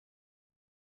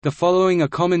The following are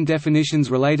common definitions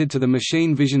related to the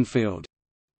machine vision field.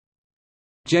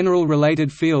 General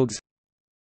related fields: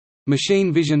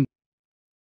 machine vision,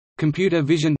 computer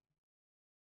vision,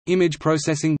 image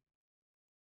processing,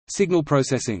 signal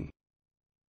processing.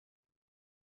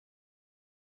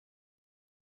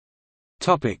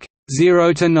 Topic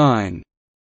 0 to 9.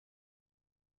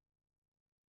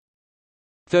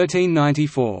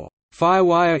 1394.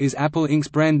 FireWire is Apple Inc.'s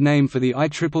brand name for the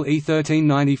IEEE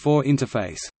 1394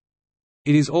 interface.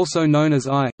 It is also known as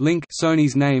I-Link,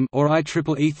 Sony's name, or IEEE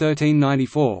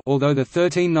 1394, although the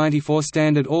 1394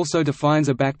 standard also defines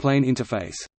a backplane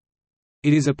interface.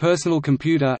 It is a personal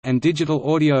computer and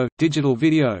digital audio, digital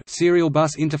video serial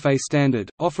bus interface standard,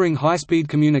 offering high-speed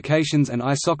communications and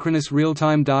isochronous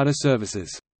real-time data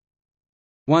services.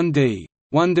 1D,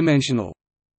 one-dimensional.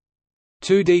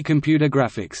 2D computer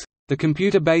graphics. The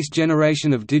computer-based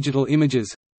generation of digital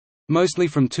images, mostly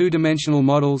from two-dimensional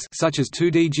models such as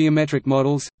 2D geometric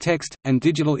models, text, and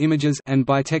digital images, and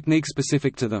by techniques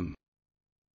specific to them.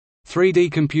 3D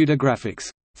computer graphics.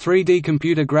 3D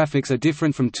computer graphics are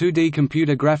different from 2D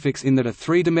computer graphics in that a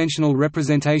three-dimensional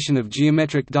representation of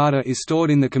geometric data is stored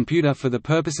in the computer for the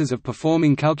purposes of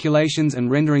performing calculations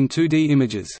and rendering 2D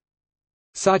images.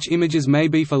 Such images may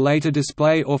be for later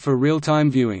display or for real-time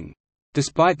viewing.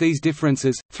 Despite these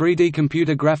differences, 3D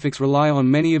computer graphics rely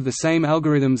on many of the same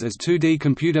algorithms as 2D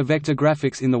computer vector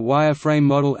graphics in the wireframe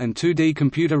model and 2D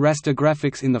computer raster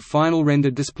graphics in the final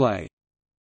rendered display.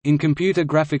 In computer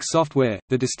graphics software,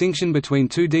 the distinction between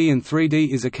 2D and 3D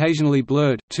is occasionally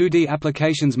blurred. 2D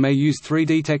applications may use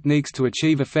 3D techniques to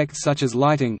achieve effects such as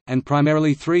lighting, and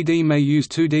primarily 3D may use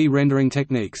 2D rendering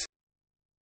techniques.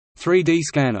 3D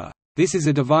scanner. This is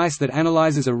a device that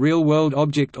analyzes a real-world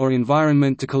object or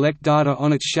environment to collect data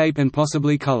on its shape and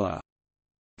possibly color.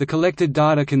 The collected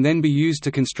data can then be used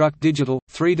to construct digital,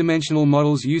 three-dimensional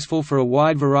models useful for a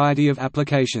wide variety of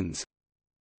applications.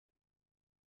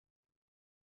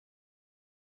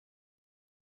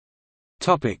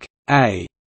 A.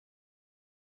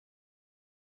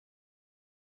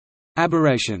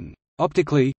 Aberration.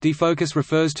 Optically, defocus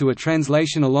refers to a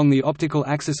translation along the optical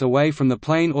axis away from the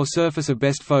plane or surface of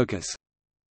best focus.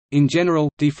 In general,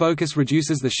 defocus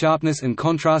reduces the sharpness and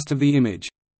contrast of the image.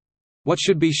 What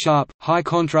should be sharp,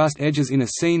 high-contrast edges in a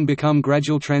scene become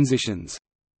gradual transitions.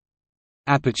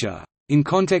 Aperture. In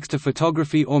context of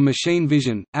photography or machine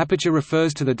vision, aperture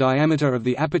refers to the diameter of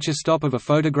the aperture stop of a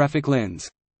photographic lens.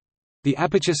 The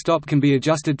aperture stop can be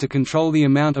adjusted to control the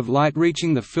amount of light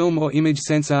reaching the film or image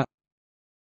sensor.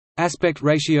 Aspect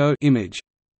ratio image.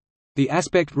 The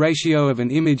aspect ratio of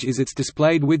an image is its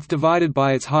displayed width divided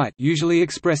by its height, usually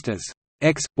expressed as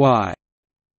x, y.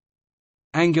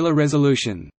 Angular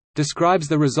resolution. Describes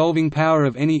the resolving power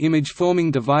of any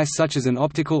image-forming device such as an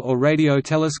optical or radio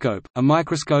telescope, a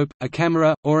microscope, a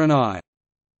camera, or an eye.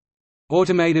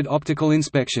 Automated optical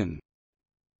inspection.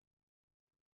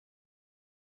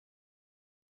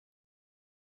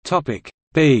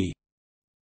 B.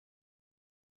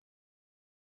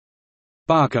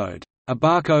 Barcode. A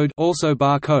barcode, also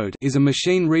barcode, is a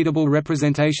machine-readable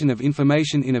representation of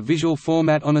information in a visual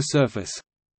format on a surface.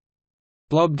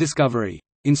 Blob discovery.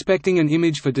 Inspecting an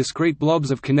image for discrete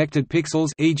blobs of connected pixels,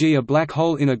 e.g. a black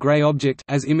hole in a gray object,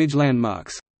 as image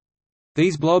landmarks.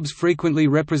 These blobs frequently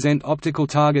represent optical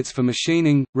targets for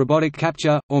machining, robotic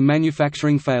capture, or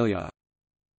manufacturing failure.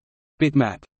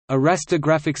 Bitmap. A raster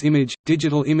graphics image,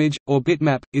 digital image, or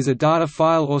bitmap, is a data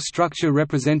file or structure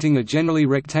representing a generally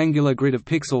rectangular grid of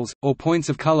pixels, or points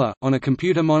of color, on a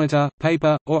computer monitor,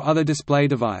 paper, or other display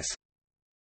device.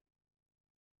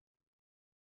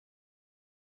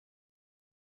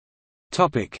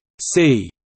 C.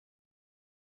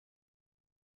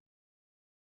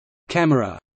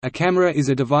 Camera. A camera is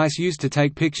a device used to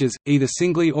take pictures, either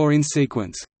singly or in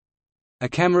sequence. A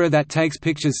camera that takes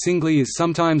pictures singly is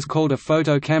sometimes called a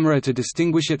photo camera to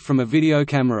distinguish it from a video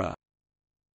camera.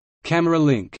 Camera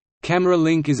link. Camera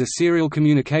link is a serial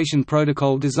communication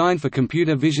protocol designed for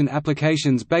computer vision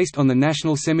applications based on the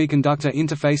National Semiconductor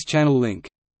Interface Channel link.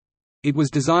 It was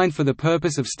designed for the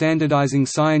purpose of standardizing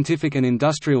scientific and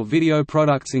industrial video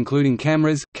products including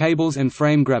cameras, cables and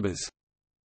frame grabbers.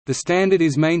 The standard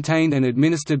is maintained and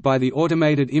administered by the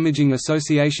Automated Imaging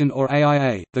Association or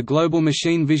AIA, the global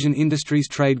machine vision industry's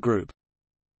trade group.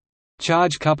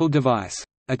 Charge-coupled device.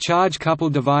 A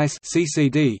charge-coupled device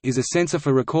 (CCD) is a sensor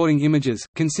for recording images,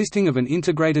 consisting of an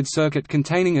integrated circuit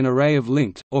containing an array of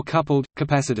linked, or coupled,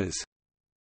 capacitors.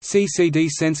 CCD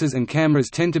sensors and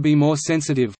cameras tend to be more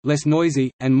sensitive, less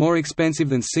noisy, and more expensive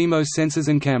than CMOS sensors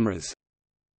and cameras.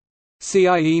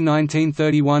 CIE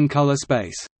 1931 color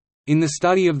space. In the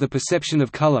study of the perception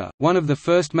of color, one of the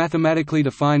first mathematically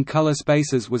defined color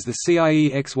spaces was the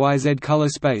CIE XYZ color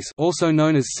space, also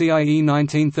known as CIE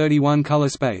 1931 color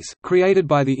space, created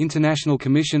by the International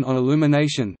Commission on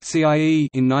Illumination (CIE)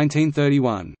 in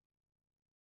 1931.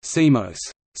 CMOS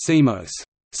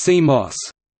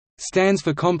stands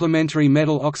for complementary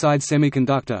metal oxide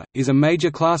semiconductor, is a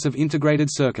major class of integrated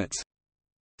circuits.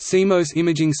 CMOS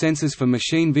imaging sensors for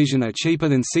machine vision are cheaper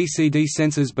than CCD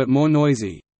sensors but more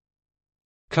noisy.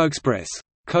 CoExpress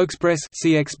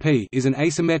 (CXP) is an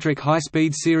asymmetric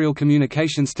high-speed serial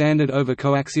communication standard over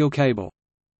coaxial cable.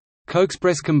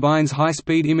 CoExpress combines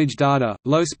high-speed image data,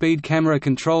 low-speed camera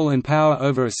control and power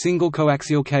over a single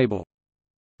coaxial cable.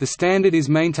 The standard is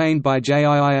maintained by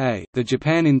JIIA, the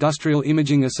Japan Industrial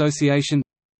Imaging Association.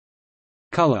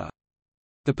 Color.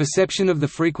 The perception of the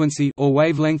frequency or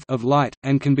wavelength of light,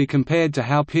 and can be compared to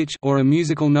how pitch or a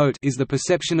musical note is the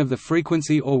perception of the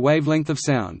frequency or wavelength of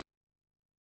sound.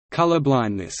 Color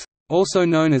blindness, also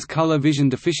known as color vision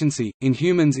deficiency, in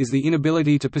humans is the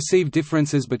inability to perceive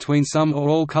differences between some or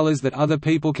all colors that other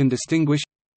people can distinguish.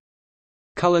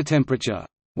 Color temperature.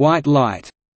 White light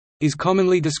is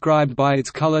commonly described by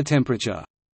its color temperature.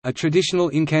 A traditional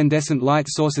incandescent light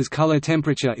source's color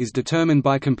temperature is determined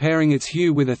by comparing its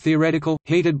hue with a theoretical,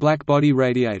 heated blackbody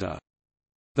radiator.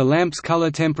 The lamp's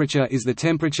color temperature is the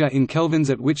temperature in kelvins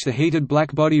at which the heated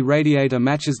blackbody radiator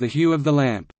matches the hue of the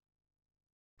lamp.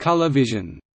 Color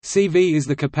vision. CV is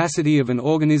the capacity of an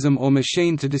organism or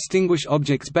machine to distinguish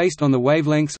objects based on the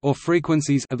wavelengths or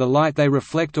frequencies of the light they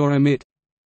reflect or emit.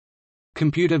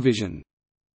 Computer vision.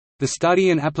 The study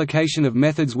and application of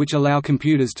methods which allow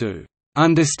computers to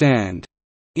understand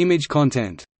image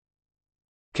content.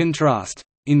 Contrast.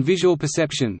 In visual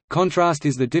perception, contrast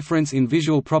is the difference in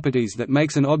visual properties that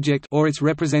makes an object or its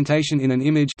representation in an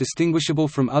image distinguishable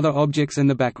from other objects and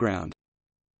the background.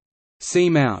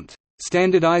 C-mount.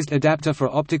 Standardized adapter for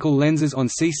optical lenses on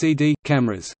CCD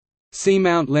cameras.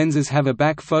 C-mount lenses have a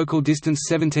back focal distance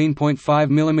 17.5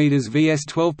 mm vs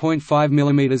 12.5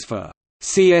 mm for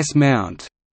CS mount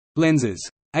lenses.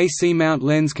 A C-mount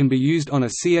lens can be used on a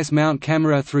CS mount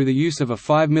camera through the use of a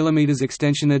 5 mm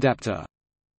extension adapter.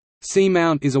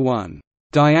 C-mount is a 1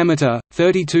 diameter,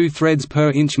 32 threads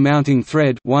per inch mounting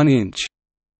thread, 1 inch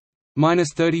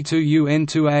 -32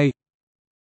 UN2A.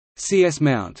 CS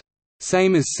mount.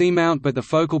 Same as C-mount but the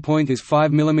focal point is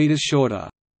 5 mm shorter.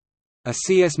 A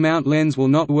CS mount lens will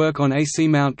not work on a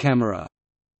C-mount camera.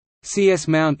 CS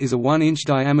mount is a 1 inch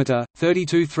diameter,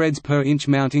 32 threads per inch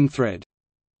mounting thread.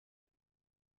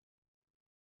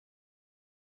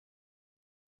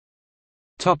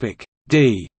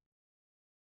 D.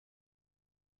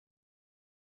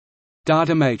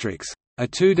 Data matrix. A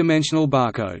two-dimensional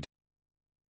barcode.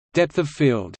 Depth of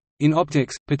field. In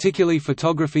optics, particularly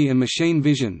photography and machine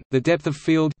vision, the depth of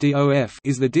field (DOF)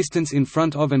 is the distance in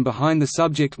front of and behind the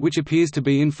subject which appears to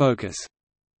be in focus.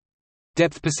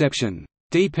 Depth perception.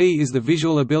 DP is the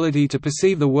visual ability to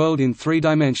perceive the world in 3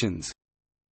 dimensions.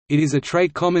 It is a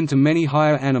trait common to many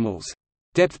higher animals.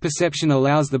 Depth perception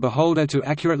allows the beholder to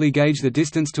accurately gauge the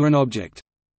distance to an object.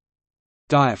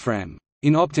 Diaphragm.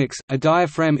 In optics, a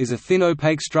diaphragm is a thin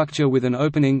opaque structure with an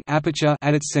opening aperture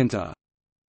at its center.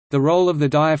 The role of the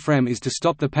diaphragm is to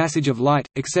stop the passage of light,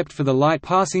 except for the light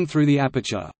passing through the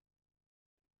aperture.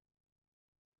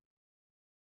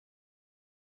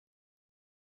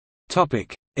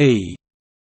 E.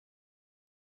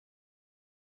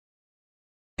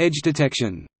 Edge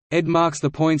detection. ED marks the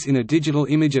points in a digital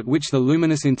image at which the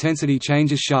luminous intensity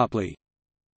changes sharply.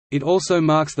 It also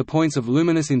marks the points of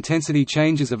luminous intensity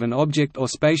changes of an object or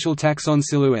spatial taxon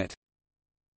silhouette.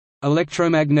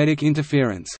 Electromagnetic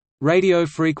interference. Radio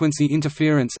frequency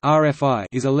interference (RFI)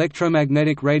 is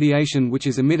electromagnetic radiation which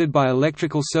is emitted by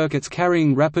electrical circuits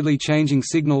carrying rapidly changing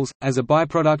signals, as a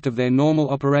byproduct of their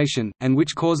normal operation, and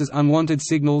which causes unwanted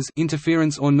signals,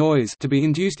 interference or noise to be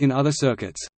induced in other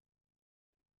circuits.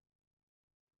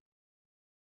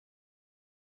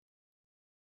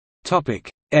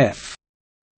 F.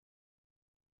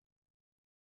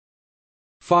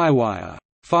 Firewire.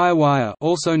 Firewire,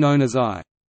 also known as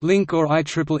link or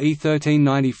IEEE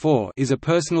 1394, is a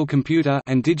personal computer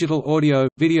and digital audio,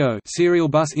 video serial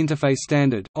bus interface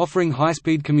standard, offering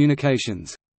high-speed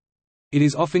communications. It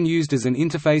is often used as an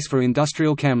interface for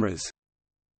industrial cameras.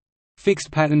 Fixed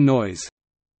pattern noise.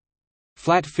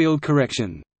 Flat field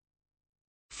correction.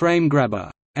 Frame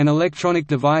grabber. An electronic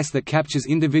device that captures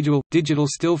individual, digital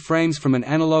still frames from an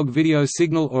analog video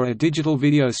signal or a digital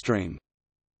video stream.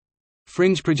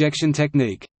 Fringe projection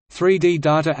technique. 3D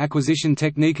data acquisition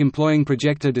technique employing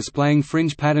projector displaying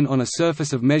fringe pattern on a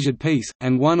surface of measured piece,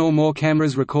 and one or more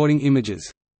cameras recording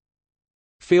images.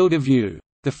 Field of view.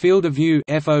 The field of view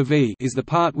 (FOV) is the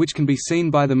part which can be seen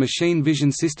by the machine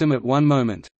vision system at one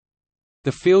moment.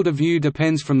 The field of view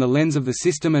depends from the lens of the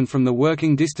system and from the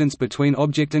working distance between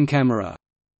object and camera.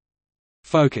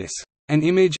 Focus. An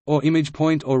image, or image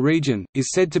point or region, is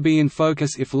said to be in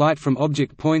focus if light from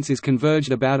object points is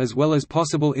converged about as well as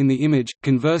possible in the image.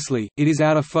 Conversely, it is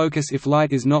out of focus if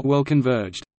light is not well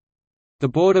converged. The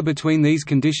border between these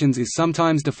conditions is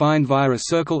sometimes defined via a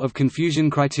circle of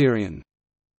confusion criterion.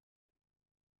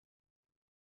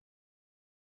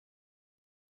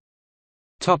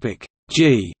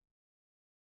 G.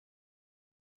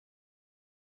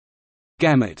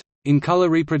 Gamut. In color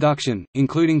reproduction,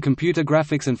 including computer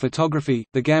graphics and photography,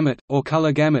 the gamut, or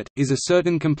color gamut, is a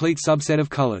certain complete subset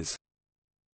of colors.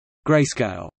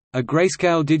 Grayscale. A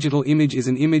grayscale digital image is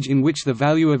an image in which the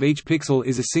value of each pixel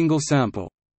is a single sample.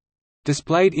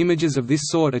 Displayed images of this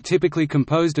sort are typically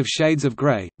composed of shades of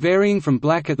gray, varying from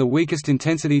black at the weakest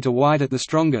intensity to white at the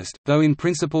strongest, though in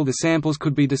principle the samples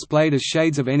could be displayed as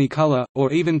shades of any color,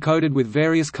 or even coded with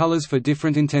various colors for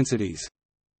different intensities.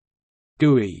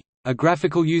 GUI. A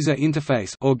graphical user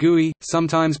interface, or GUI,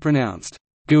 sometimes pronounced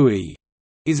GUI,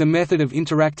 is a method of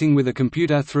interacting with a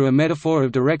computer through a metaphor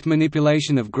of direct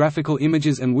manipulation of graphical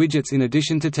images and widgets in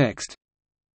addition to text.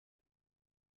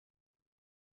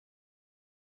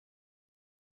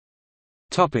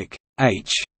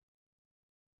 H.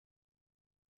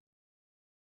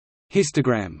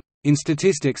 Histogram. In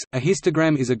statistics, a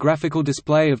histogram is a graphical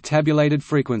display of tabulated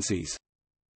frequencies.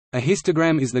 A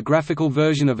histogram is the graphical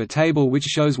version of a table which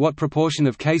shows what proportion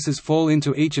of cases fall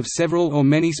into each of several or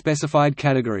many specified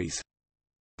categories.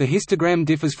 The histogram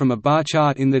differs from a bar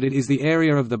chart in that it is the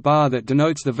area of the bar that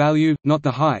denotes the value, not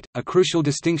the height, a crucial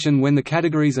distinction when the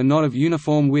categories are not of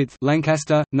uniform width.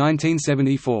 Lancaster,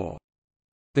 1974.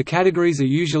 The categories are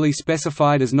usually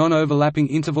specified as non-overlapping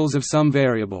intervals of some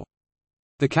variable.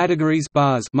 The categories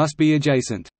bars must be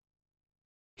adjacent.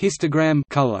 Histogram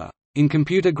color. In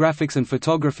computer graphics and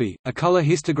photography, a color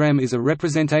histogram is a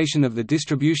representation of the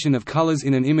distribution of colors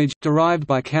in an image, derived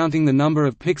by counting the number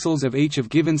of pixels of each of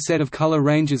given set of color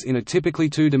ranges in a typically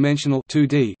two-dimensional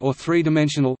 (2D) or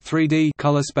three-dimensional (3D)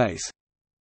 color space.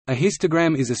 A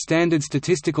histogram is a standard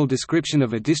statistical description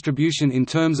of a distribution in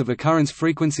terms of occurrence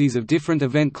frequencies of different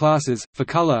event classes. For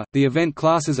color, the event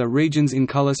classes are regions in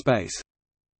color space.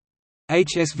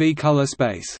 HSV color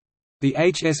space. The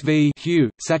HSV hue,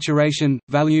 saturation,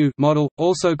 value model,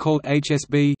 also called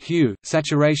HSB hue,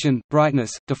 saturation,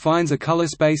 brightness, defines a color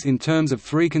space in terms of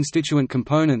three constituent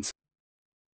components: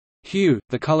 hue,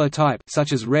 the color type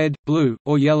such as red, blue,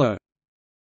 or yellow;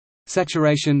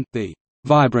 saturation, the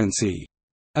vibrancy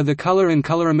of the color and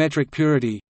colorimetric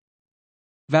purity;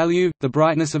 value, the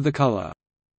brightness of the color.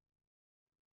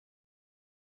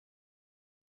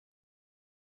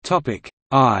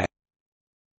 I.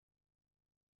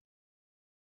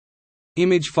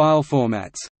 Image file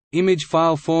formats. Image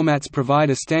file formats provide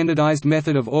a standardized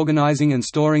method of organizing and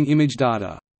storing image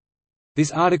data.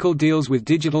 This article deals with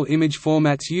digital image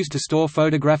formats used to store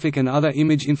photographic and other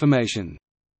image information.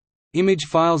 Image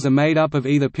files are made up of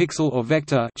either pixel or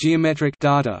vector geometric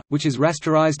data, which is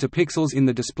rasterized to pixels in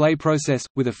the display process,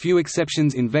 with a few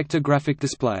exceptions in vector graphic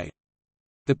display.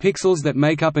 The pixels that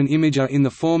make up an image are in the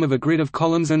form of a grid of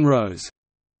columns and rows.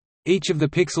 Each of the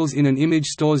pixels in an image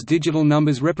stores digital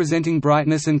numbers representing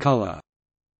brightness and color.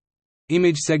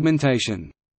 Image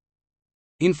segmentation.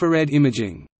 Infrared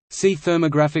imaging. See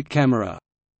thermographic camera.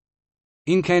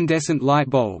 Incandescent light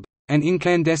bulb. An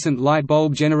incandescent light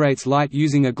bulb generates light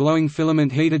using a glowing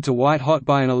filament heated to white-hot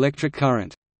by an electric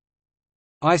current.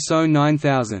 ISO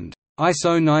 9000.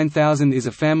 ISO 9000 is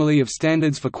a family of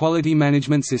standards for quality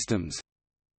management systems.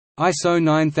 ISO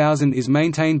 9000 is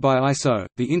maintained by ISO,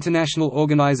 the International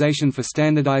Organization for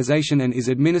Standardization, and is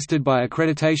administered by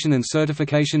accreditation and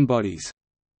certification bodies.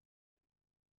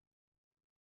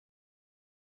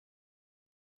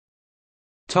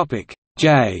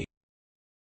 J.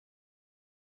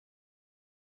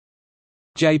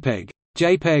 JPEG.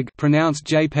 JPEG, pronounced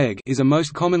JPEG, is a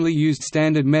most commonly used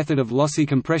standard method of lossy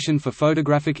compression for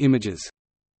photographic images.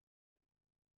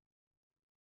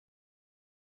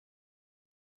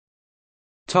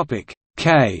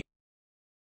 K.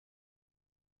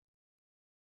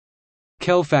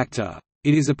 Kel factor.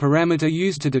 It is a parameter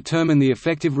used to determine the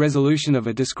effective resolution of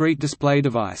a discrete display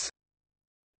device.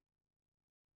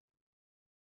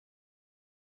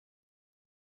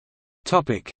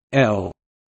 L.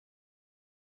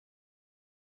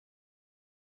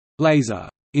 Laser.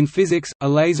 In physics, a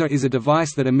laser is a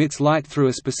device that emits light through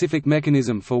a specific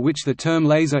mechanism for which the term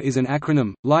laser is an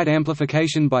acronym: light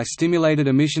amplification by stimulated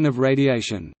emission of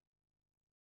radiation.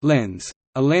 Lens.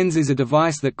 A lens is a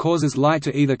device that causes light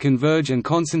to either converge and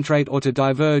concentrate or to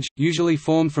diverge, usually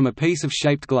formed from a piece of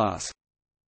shaped glass.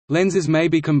 Lenses may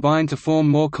be combined to form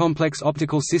more complex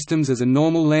optical systems as a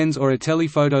normal lens or a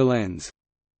telephoto lens.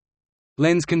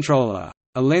 Lens controller.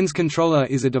 A lens controller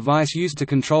is a device used to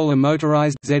control a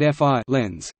motorized ZFI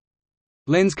lens.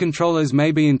 Lens controllers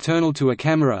may be internal to a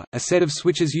camera, a set of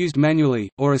switches used manually,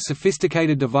 or a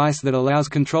sophisticated device that allows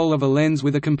control of a lens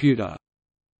with a computer.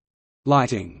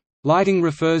 Lighting. Lighting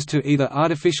refers to either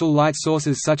artificial light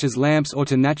sources such as lamps or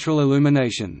to natural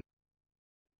illumination.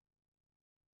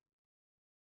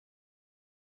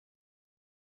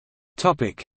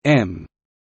 M.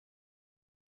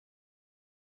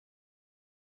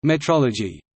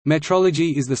 Metrology.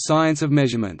 Metrology is the science of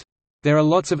measurement. There are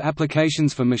lots of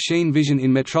applications for machine vision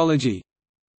in metrology.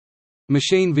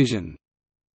 Machine vision.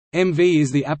 MV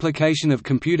is the application of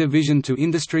computer vision to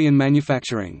industry and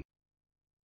manufacturing.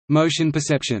 Motion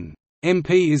perception.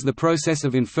 MP is the process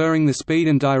of inferring the speed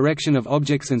and direction of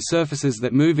objects and surfaces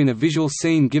that move in a visual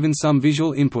scene given some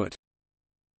visual input.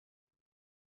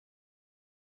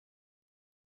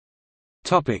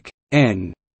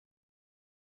 N.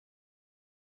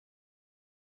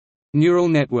 Neural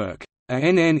network. A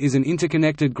NN is an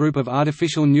interconnected group of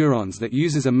artificial neurons that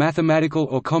uses a mathematical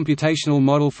or computational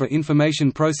model for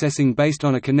information processing based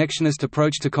on a connectionist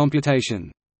approach to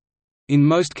computation. In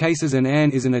most cases an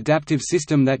AN is an adaptive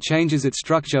system that changes its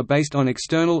structure based on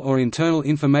external or internal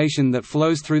information that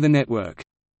flows through the network.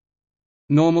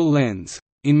 Normal lens.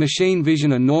 In machine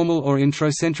vision, a normal or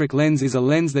introcentric lens is a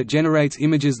lens that generates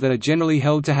images that are generally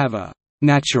held to have a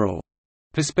 «natural»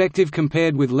 perspective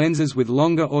compared with lenses with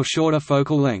longer or shorter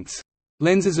focal lengths.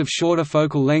 Lenses of shorter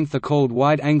focal length are called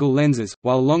wide-angle lenses,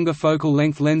 while longer focal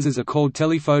length lenses are called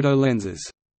telephoto lenses.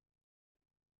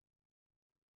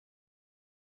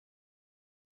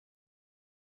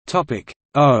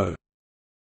 O.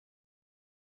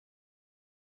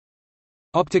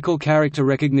 Optical character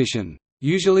recognition.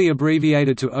 Usually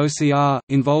abbreviated to OCR,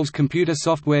 involves computer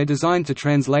software designed to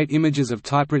translate images of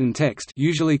typewritten text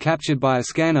usually captured by a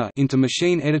scanner into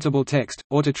machine-editable text,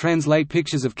 or to translate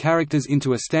pictures of characters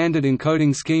into a standard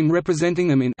encoding scheme representing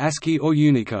them in ASCII or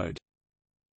Unicode.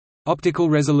 Optical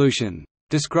resolution.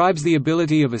 Describes the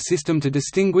ability of a system to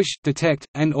distinguish, detect,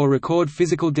 and/or record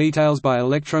physical details by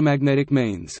electromagnetic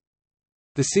means.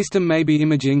 The system may be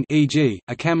imaging, e.g.,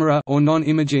 a camera, or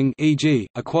non-imaging, e.g.,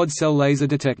 a quad-cell laser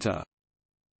detector.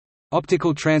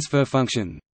 Optical transfer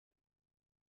function.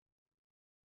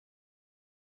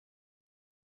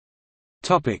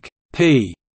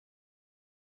 P.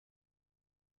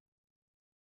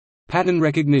 Pattern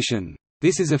recognition.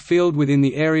 This is a field within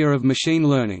the area of machine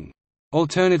learning.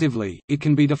 Alternatively, it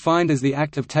can be defined as the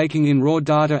act of taking in raw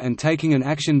data and taking an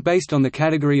action based on the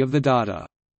category of the data.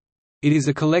 It is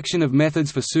a collection of methods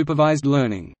for supervised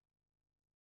learning.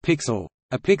 Pixel.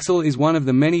 A pixel is one of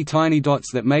the many tiny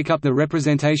dots that make up the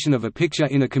representation of a picture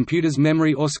in a computer's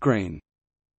memory or screen.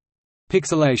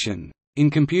 Pixelation. In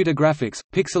computer graphics,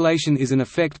 pixelation is an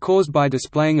effect caused by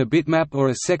displaying a bitmap or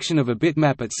a section of a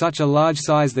bitmap at such a large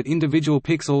size that individual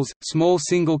pixels, small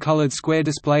single-colored square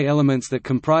display elements that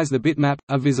comprise the bitmap,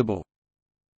 are visible.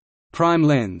 Prime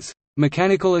lens.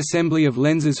 Mechanical assembly of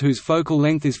lenses whose focal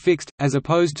length is fixed, as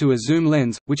opposed to a zoom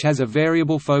lens, which has a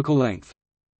variable focal length.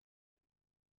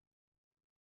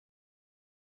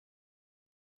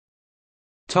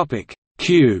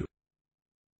 Q.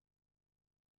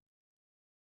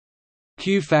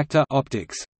 Q factor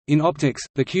optics. In optics,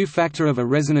 the Q factor of a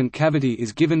resonant cavity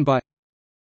is given by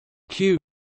Q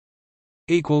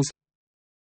equals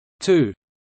 2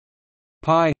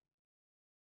 pi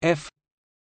f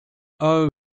o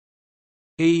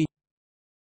e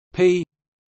p.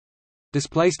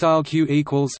 Display style Q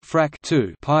equals frac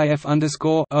 2 pi f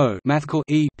underscore o mathcal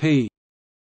e p,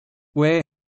 where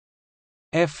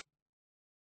f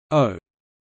o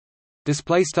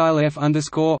display style f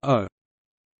underscore o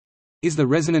is the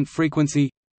resonant frequency,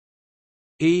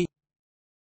 e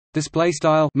display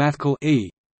style mathcal e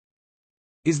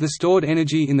is the stored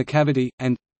energy in the cavity,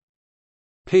 and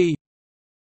p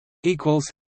equals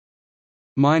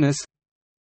minus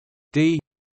d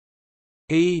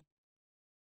e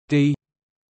d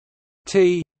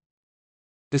t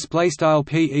display style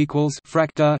p equals frac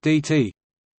dt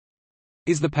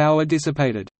is the power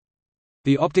dissipated.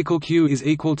 The optical Q is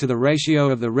equal to the ratio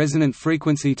of the resonant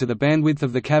frequency to the bandwidth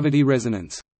of the cavity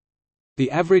resonance. The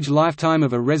average lifetime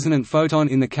of a resonant photon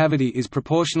in the cavity is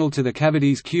proportional to the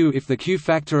cavity's Q. If the Q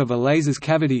factor of a laser's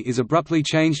cavity is abruptly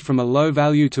changed from a low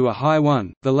value to a high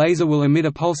one, the laser will emit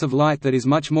a pulse of light that is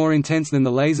much more intense than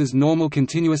the laser's normal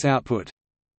continuous output.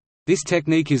 This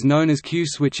technique is known as Q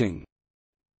switching.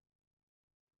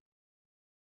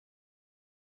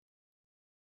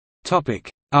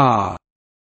 R.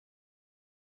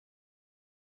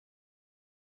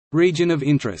 Region of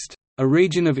interest. A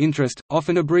region of interest,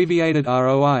 often abbreviated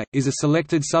ROI, is a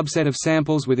selected subset of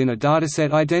samples within a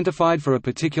dataset identified for a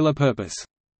particular purpose.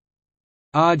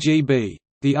 RGB.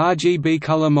 The RGB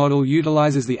color model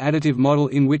utilizes the additive model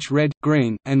in which red,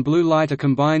 green, and blue light are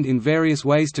combined in various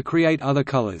ways to create other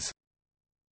colors.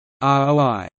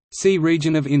 ROI. See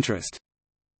region of interest.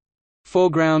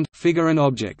 Foreground, figure and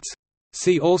objects.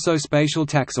 See also spatial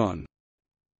taxon.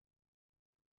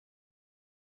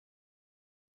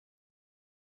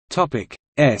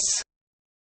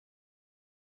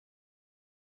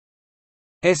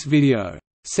 S-video.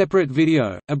 Separate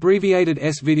video, abbreviated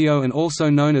S-video and also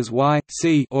known as Y,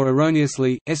 C or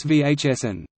erroneously, SVHS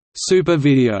and Super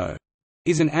Video,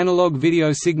 is an analog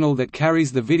video signal that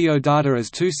carries the video data as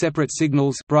two separate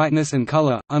signals, brightness and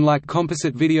color, unlike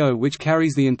composite video which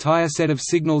carries the entire set of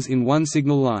signals in one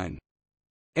signal line.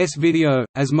 S-video,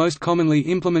 as most commonly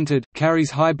implemented,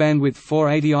 carries high bandwidth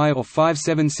 480i or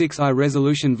 576i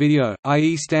resolution video,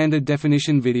 i.e. standard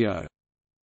definition video.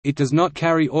 It does not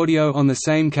carry audio on the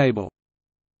same cable.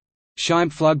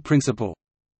 Scheimpflug principle.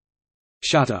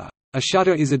 Shutter. A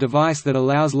shutter is a device that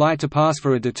allows light to pass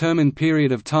for a determined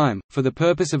period of time, for the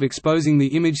purpose of exposing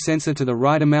the image sensor to the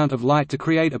right amount of light to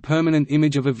create a permanent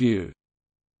image of a view.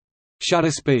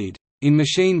 Shutter speed. In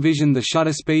machine vision, the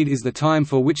shutter speed is the time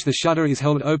for which the shutter is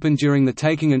held open during the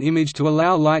taking an image to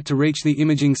allow light to reach the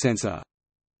imaging sensor.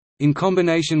 In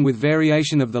combination with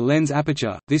variation of the lens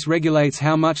aperture, this regulates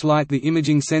how much light the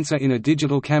imaging sensor in a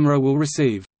digital camera will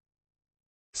receive.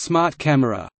 Smart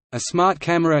camera. A smart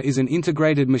camera is an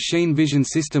integrated machine vision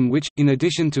system which, in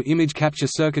addition to image capture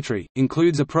circuitry,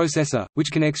 includes a processor, which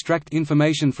can extract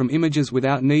information from images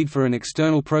without need for an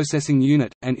external processing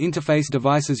unit, and interface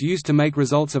devices used to make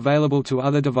results available to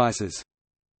other devices.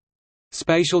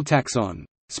 Spatial taxon.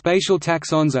 Spatial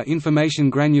taxons are information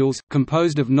granules,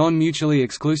 composed of non-mutually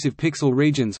exclusive pixel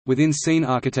regions, within scene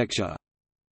architecture.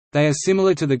 They are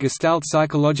similar to the Gestalt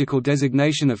psychological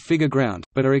designation of figure ground,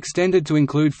 but are extended to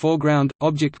include foreground,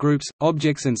 object groups,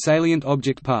 objects and salient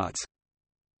object parts.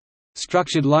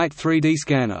 Structured light 3D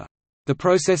scanner. The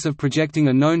process of projecting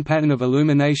a known pattern of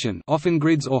illumination, often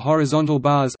grids or horizontal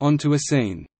bars, onto a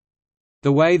scene.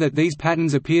 The way that these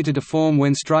patterns appear to deform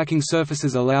when striking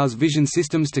surfaces allows vision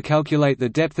systems to calculate the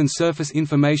depth and surface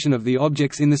information of the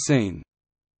objects in the scene.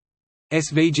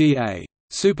 SVGA.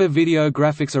 Super Video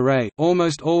Graphics Array,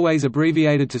 almost always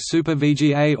abbreviated to Super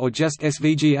VGA or just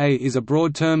SVGA, is a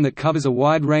broad term that covers a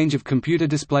wide range of computer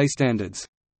display standards.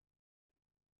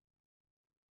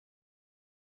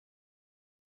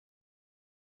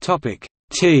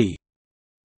 T.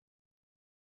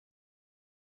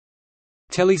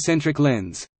 Telecentric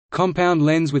lens. Compound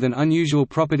lens with an unusual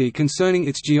property concerning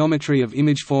its geometry of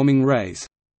image-forming rays.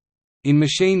 In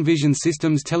machine vision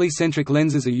systems, telecentric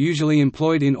lenses are usually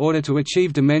employed in order to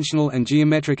achieve dimensional and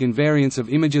geometric invariance of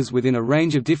images within a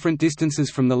range of different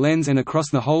distances from the lens and across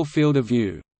the whole field of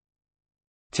view.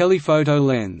 Telephoto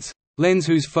lens. Lens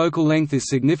whose focal length is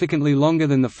significantly longer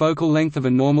than the focal length of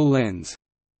a normal lens.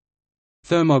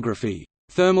 Thermography.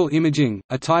 Thermal imaging,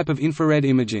 a type of infrared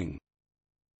imaging.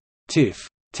 TIFF.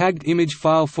 Tagged Image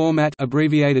File Format,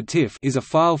 abbreviated TIFF, is a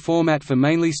file format for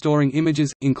mainly storing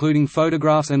images, including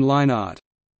photographs and line art.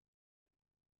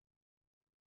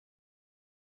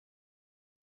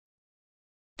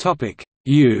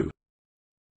 U.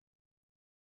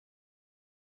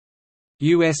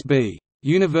 USB.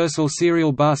 Universal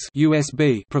Serial Bus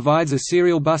 (USB) provides a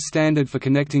serial bus standard for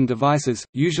connecting devices,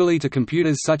 usually to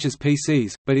computers such as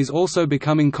PCs, but is also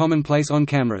becoming commonplace on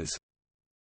cameras.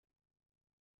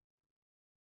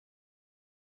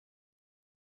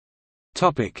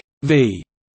 V.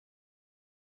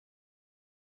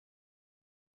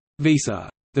 VESA.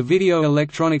 The Video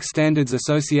Electronic Standards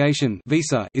Association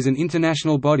 (VESA) is an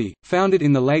international body, founded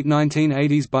in the late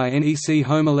 1980s by NEC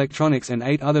Home Electronics and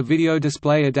 8 other video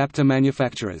display adapter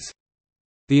manufacturers.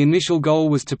 The initial goal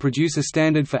was to produce a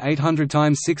standard for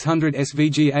 800x600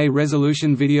 SVGA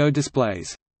resolution video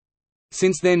displays.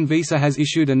 Since then, VESA has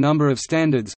issued a number of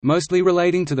standards, mostly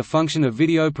relating to the function of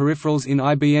video peripherals in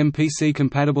IBM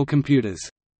PC-compatible computers.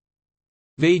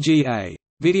 VGA.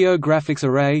 Video Graphics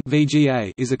Array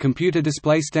 (VGA) is a computer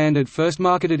display standard first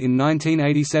marketed in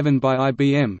 1987 by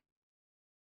IBM.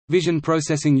 Vision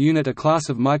Processing Unit, a class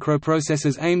of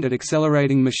microprocessors aimed at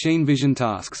accelerating machine vision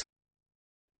tasks.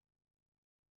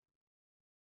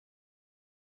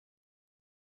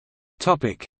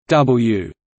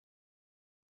 W.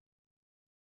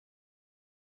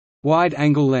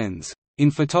 Wide-angle lens.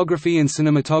 In photography and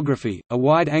cinematography, a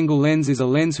wide-angle lens is a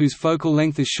lens whose focal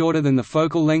length is shorter than the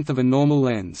focal length of a normal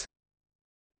lens.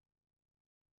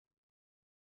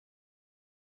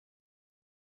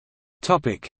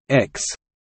 X.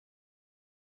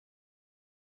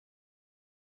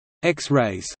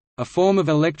 X-rays. A form of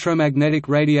electromagnetic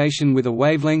radiation with a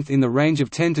wavelength in the range of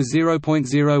 10 to 0.01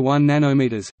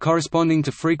 nanometers, corresponding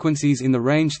to frequencies in the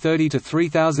range 30 to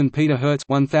 3000 pHz,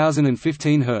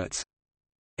 1015 Hz.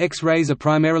 X-rays are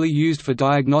primarily used for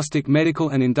diagnostic, medical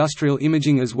and industrial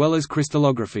imaging as well as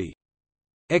crystallography.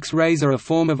 X-rays are a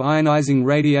form of ionizing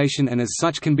radiation and as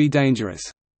such can be dangerous.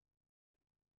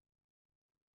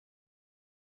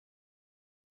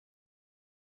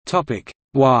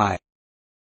 Y.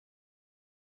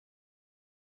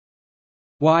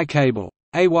 Y-cable.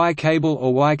 A Y-cable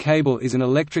or Y-cable is an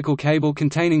electrical cable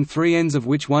containing three ends of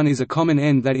which one is a common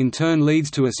end that in turn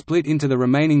leads to a split into the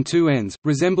remaining two ends,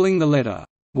 resembling the letter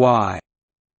Y.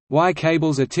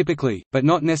 Y-cables are typically, but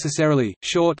not necessarily,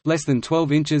 short, less than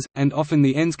 12 inches, and often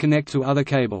the ends connect to other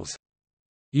cables.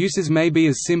 Uses may be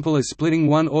as simple as splitting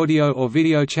one audio or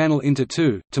video channel into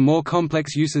two, to more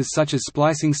complex uses such as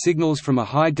splicing signals from a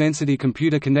high-density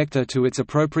computer connector to its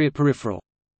appropriate peripheral.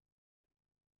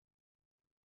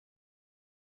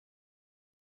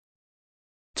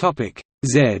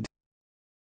 Z.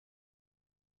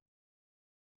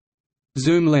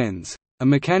 Zoom lens. A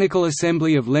mechanical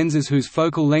assembly of lenses whose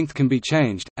focal length can be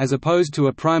changed, as opposed to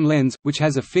a prime lens, which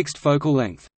has a fixed focal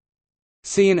length.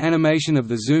 See an animation of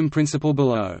the zoom principle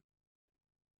below.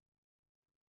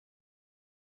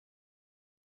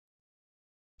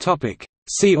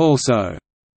 See also: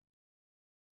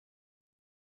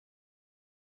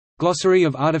 Glossary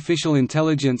of artificial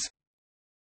intelligence,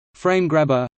 Frame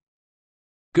grabber,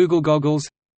 Google goggles,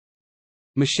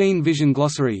 Machine vision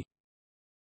glossary,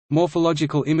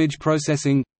 Morphological image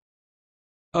processing,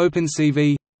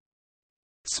 OpenCV,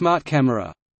 Smart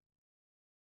camera.